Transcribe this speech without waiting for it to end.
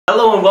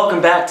Hello and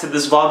welcome back to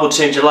This Vlog Will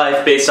Change Your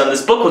Life based on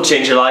This Book Will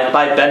Change Your Life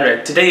by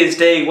Benrik. Today is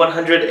day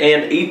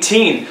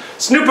 118.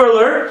 Snooper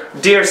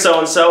Alert! Dear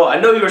so-and-so, I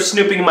know you were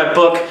snooping in my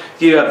book.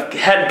 You have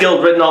head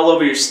guilt written all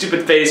over your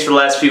stupid face for the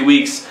last few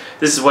weeks.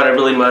 This is what I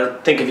really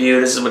think of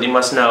you. This is what you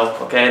must know,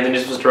 okay? And then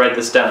you're supposed to write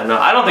this down.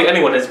 Now, I don't think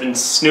anyone has been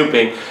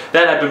snooping.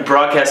 That I've been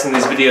broadcasting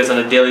these videos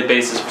on a daily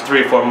basis for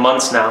 3 or 4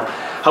 months now.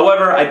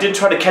 However, I did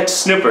try to catch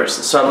snoopers,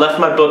 so I left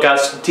my book out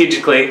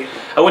strategically.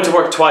 I went to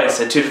work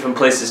twice at 2 different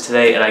places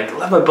today, and I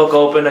left my book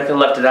open. I could have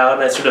left it out,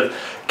 and I sort of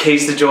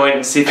cased the joint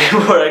and see if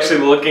people were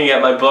actually looking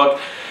at my book.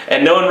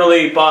 And no one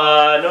really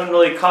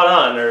caught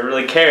on or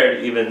really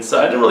cared even. So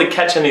I didn't really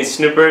catch any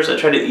snoopers. I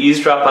tried to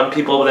eavesdrop on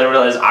people, but then I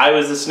realized I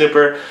was the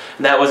snooper,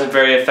 and that wasn't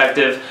very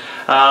effective.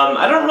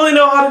 I don't really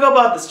know how to go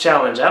about this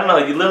challenge. I don't know.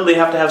 You literally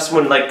have to have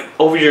someone like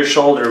over your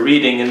shoulder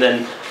reading, and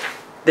then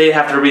they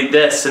have to read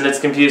this, and it's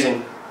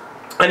confusing.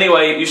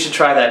 Anyway, you should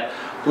try that.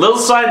 Little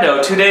side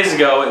note, 2 days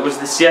ago, it was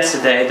this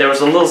yesterday, there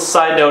was a little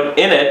side note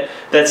in it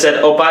that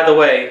said, oh, by the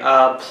way,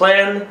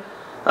 plan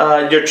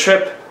your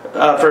trip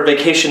for a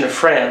vacation to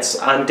France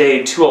on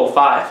day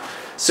 205.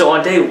 So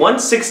on day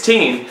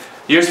 116,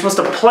 you're supposed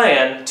to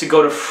plan to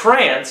go to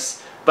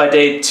France by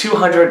day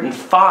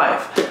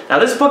 205. Now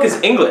this book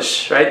is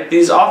English, right?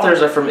 These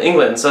authors are from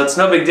England, so it's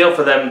no big deal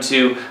for them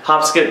to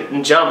hop, skip,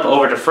 and jump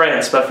over to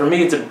France, but for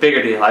me it's a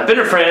bigger deal. I've been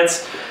to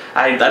France.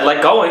 I'd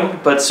like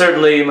going, but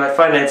certainly my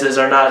finances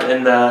are not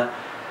in the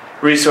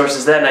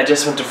resources then. I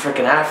just went to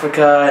frickin'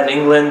 Africa and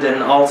England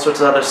and all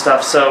sorts of other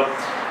stuff, so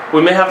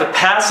we may have to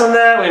pass on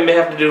that. We may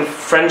have to do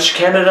French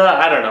Canada.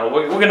 I don't know.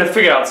 We're going to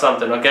figure out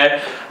something,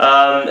 okay?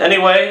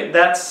 Anyway,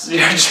 that's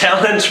your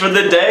challenge for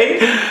the day.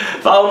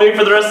 Follow me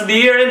for the rest of the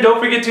year, and don't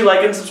forget to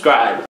like and subscribe.